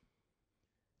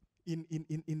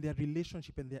in their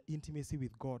relationship and their intimacy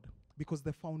with God. Because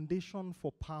the foundation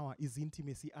for power is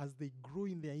intimacy. As they grow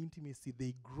in their intimacy,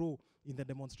 they grow in the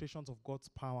demonstrations of God's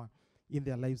power in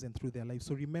their lives and through their lives.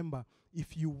 So remember,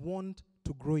 if you want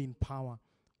to grow in power,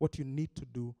 what you need to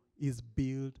do is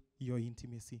build your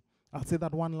intimacy. I'll say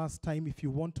that one last time. If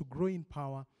you want to grow in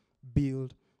power,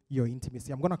 build your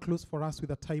intimacy. I'm going to close for us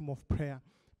with a time of prayer.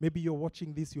 Maybe you're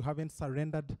watching this, you haven't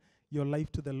surrendered your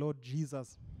life to the Lord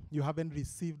Jesus. You haven't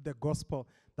received the gospel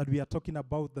that we are talking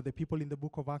about, that the people in the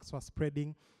book of Acts were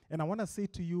spreading. And I want to say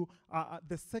to you,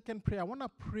 the second prayer, I want to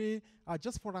pray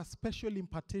just for a special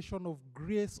impartation of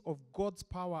grace, of God's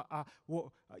power,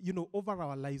 over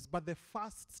our lives. But the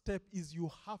first step is you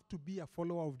have to be a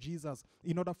follower of Jesus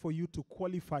in order for you to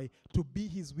qualify to be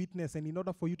his witness, and in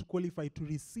order for you to qualify to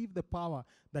receive the power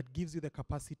that gives you the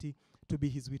capacity to be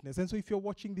his witness. And so if you're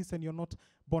watching this and you're not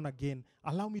born again,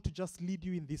 allow me to just lead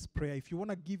you in this prayer. If you want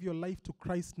to give your life to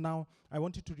Christ now, I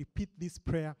want you to repeat this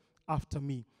prayer after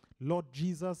me. Lord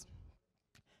Jesus,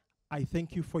 I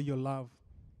thank you for your love.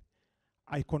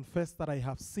 I confess that I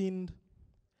have sinned,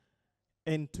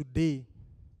 and today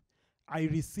I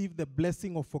receive the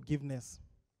blessing of forgiveness.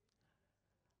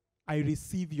 I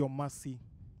receive your mercy,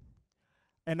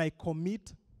 and I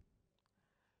commit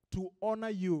to honor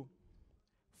you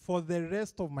for the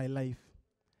rest of my life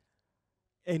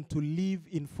and to live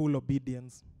in full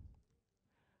obedience.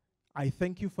 I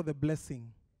thank you for the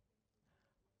blessing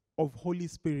of Holy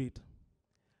Spirit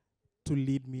to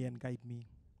lead me and guide me.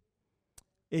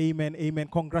 Amen, amen.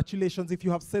 Congratulations. If you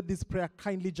have said this prayer,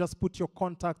 kindly just put your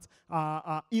contact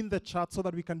in the chat so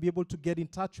that we can be able to get in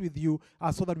touch with you,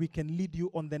 so that we can lead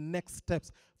you on the next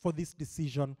steps for this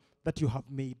decision that you have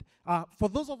made. For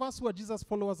those of us who are Jesus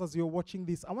followers, as you're watching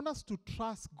this, I want us to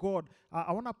trust God.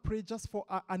 I want to pray just for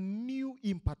a new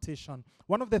impartation.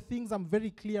 One of the things I'm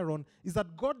very clear on is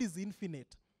that God is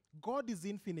infinite. God is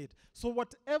infinite. So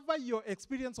whatever your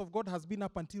experience of God has been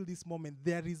up until this moment,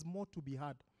 there is more to be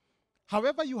had.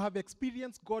 However you have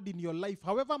experienced God in your life,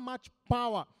 however much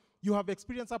power you have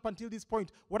experienced up until this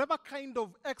point, whatever kind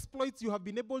of exploits you have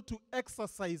been able to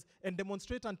exercise and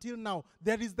demonstrate until now,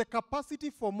 there is the capacity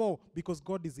for more because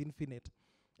God is infinite.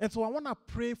 And so I want to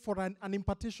pray for an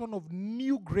impartation of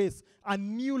new grace, a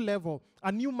new level,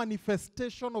 a new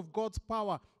manifestation of God's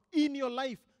power in your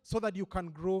life so that you can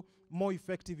grow more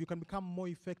effective. You can become more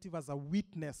effective as a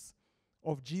witness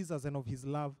of Jesus and of his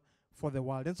love for the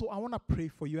world. And so I want to pray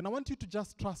for you, and I want you to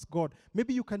just trust God.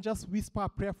 Maybe you can just whisper a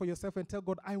prayer for yourself and tell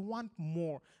God, I want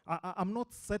more. I'm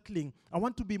not settling. I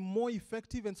want to be more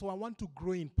effective, and so I want to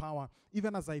grow in power,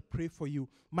 even as I pray for you.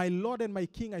 My Lord and my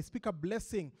King, I speak a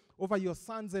blessing over your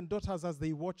sons and daughters as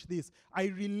they watch this. I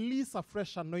release a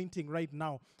fresh anointing right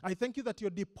now. I thank you that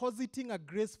you're depositing a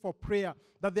grace for prayer,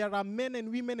 that there are men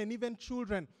and women and even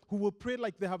children who will pray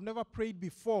like they have never prayed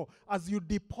before, as you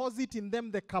deposit in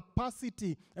them the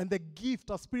capacity and the gift,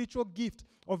 a spiritual gift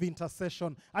of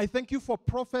intercession. I thank you for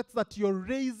prophets that you're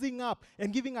raising up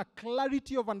and giving a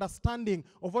clarity of understanding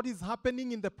of what is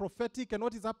happening in the prophetic and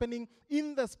what is happening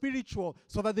in the spiritual,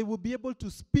 so that they will be able to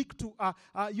speak to,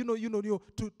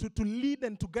 to lead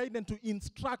and to guide and to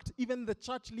instruct even the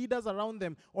church leaders around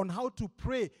them on how to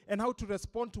pray and how to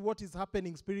respond to what is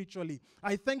happening spiritually.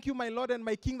 I thank you, my Lord and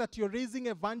my King, that you're raising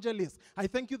evangelists. I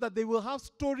thank you that they will have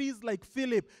stories like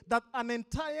Philip, that an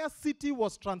entire city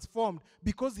was transformed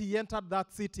because he entered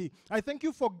that city. I thank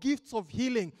you for gifts of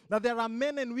healing, that there are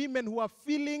men and women who are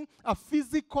feeling a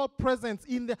physical presence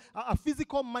a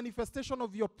physical manifestation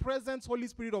of your presence, Holy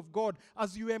Spirit of God,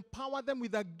 as you empower them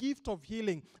with a gift of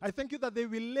healing. I thank you that they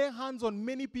will lay hands on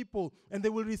many people and they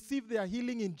will receive their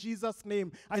healing in Jesus'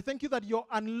 name. I thank you that you're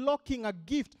unlocking a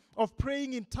gift of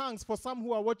praying in tongues for some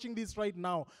who are watching this right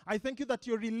now. I thank you that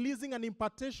you're releasing an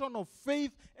impartation of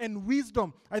faith and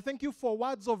wisdom. I thank you for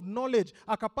words of knowledge,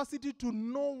 a capacity to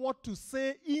know what to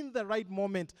say in the right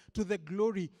moment, to the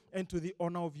glory and to the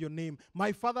honor of your name.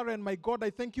 My Father and my God, I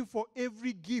thank you for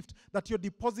every gift that you're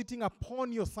depositing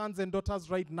upon your sons and daughters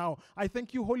right now. I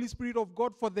thank you, Holy Spirit of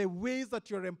God, for the ways that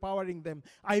you're empowering them.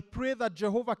 I pray that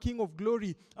Jehovah, King of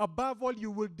glory, above all, you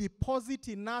will deposit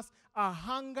in us a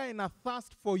hunger and a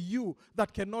thirst for you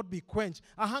that cannot be quenched.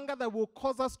 A hunger that will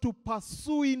cause us to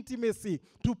pursue intimacy,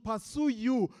 to pursue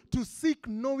you, to seek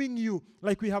knowing you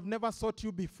like we have never sought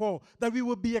you before. That we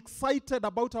will be excited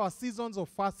about our seasons of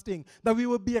fasting. That we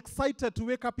will be excited to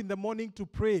wake up in the morning to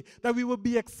pray. That we will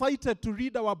be excited to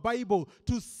read our Bible,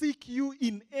 to seek you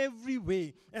in every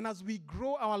way. And as we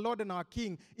grow, our Lord and our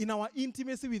King, in our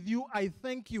intimacy with you, I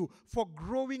thank you for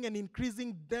growing and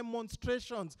increasing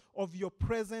demonstrations of your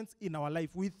presence in our life.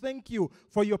 We thank you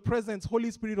for your presence,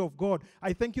 Holy Spirit of God.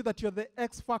 I thank you that you're the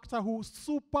X factor who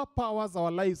superpowers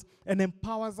our lives and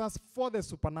empowers us for the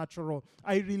supernatural.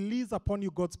 I release upon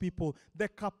you, God's people, the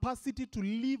capacity to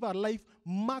live a life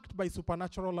marked by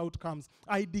supernatural outcomes.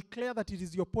 I declare that it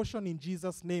is your portion in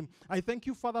Jesus' name. I thank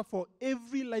you, Father, for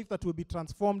every life that will be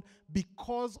transformed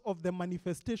because of the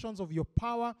manifestations of your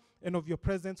power and of your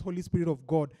presence, Holy Spirit of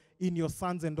God, in your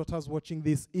sons and daughters watching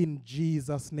this, in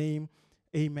Jesus' name.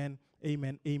 Amen,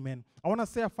 amen, amen. I want to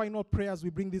say a final prayer as we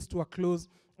bring this to a close.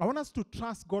 I want us to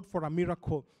trust God for a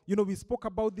miracle. You know, we spoke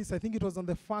about this, I think it was on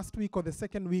the first week or the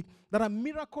second week, that a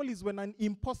miracle is when an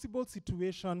impossible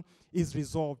situation is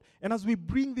resolved. And as we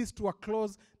bring this to a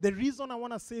close, the reason I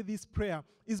want to say this prayer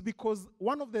is because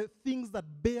one of the things that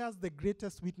bears the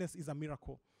greatest witness is a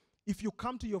miracle. If you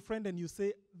come to your friend and you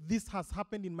say, this has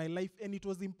happened in my life and it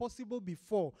was impossible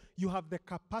before, you have the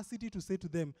capacity to say to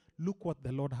them, look what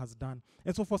the Lord has done.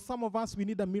 And so for some of us, we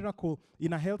need a miracle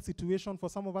in a health situation. For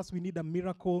some of us, we need a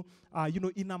miracle,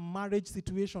 in a marriage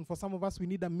situation. For some of us, we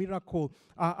need a miracle,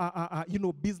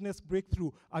 business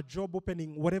breakthrough, a job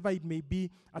opening, whatever it may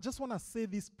be. I just want to say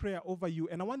this prayer over you.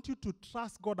 And I want you to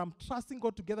trust God. I'm trusting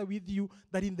God together with you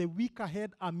that in the week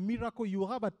ahead, a miracle, you will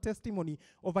have a testimony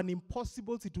of an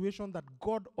impossible situation that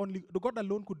God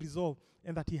alone could resolve,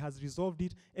 and that he has resolved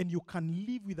it, and you can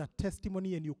live with a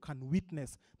testimony and you can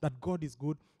witness that God is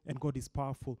good and God is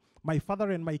powerful. My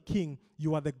Father and my King,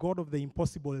 you are the God of the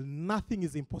impossible. Nothing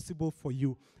is impossible for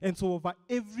you. And so over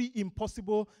every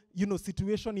impossible,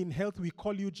 situation in health, we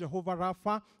call you Jehovah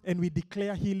Rapha, and we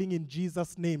declare healing in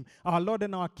Jesus' name. Our Lord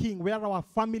and our King, where our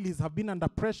families have been under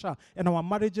pressure and our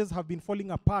marriages have been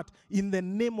falling apart, in the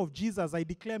name of Jesus, I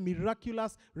declare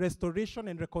miraculous restoration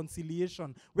and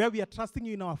reconciliation. Where we are trusting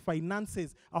you in our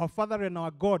finances, our Father and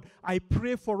our God, I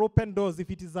pray for open doors.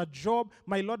 If it is a job,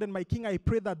 my Lord and my King, I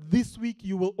pray that this week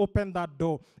you will open that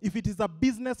door. If it is a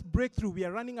business breakthrough, we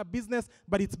are running a business,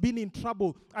 but it's been in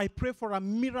trouble, I pray for a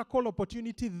miracle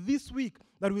opportunity this week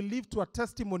that will lead to a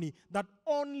testimony that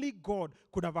only God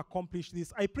could have accomplished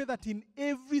this. I pray that in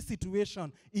every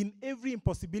situation, in every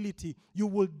impossibility, you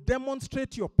will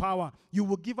demonstrate your power. You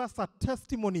will give us a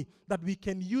testimony that we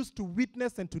can use to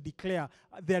witness and to declare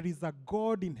there is a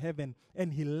God in heaven,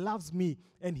 and he loves me,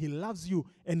 and he loves you,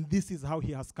 and this is how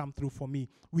he has come through for me.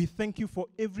 We thank you for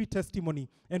every testimony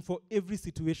and for every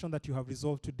situation that you have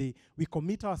resolved today. We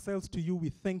commit ourselves to you. We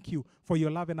thank you for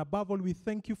your love, and above all, we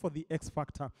thank you for the X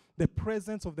factor, the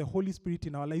presence of the Holy Spirit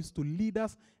in our lives to lead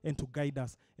us and to guide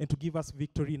us and to give us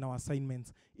victory in our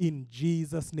assignments. In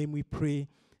Jesus' name we pray.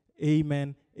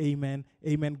 Amen, amen,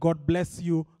 amen. God bless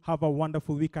you. Have a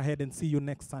wonderful week ahead, and see you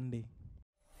next Sunday.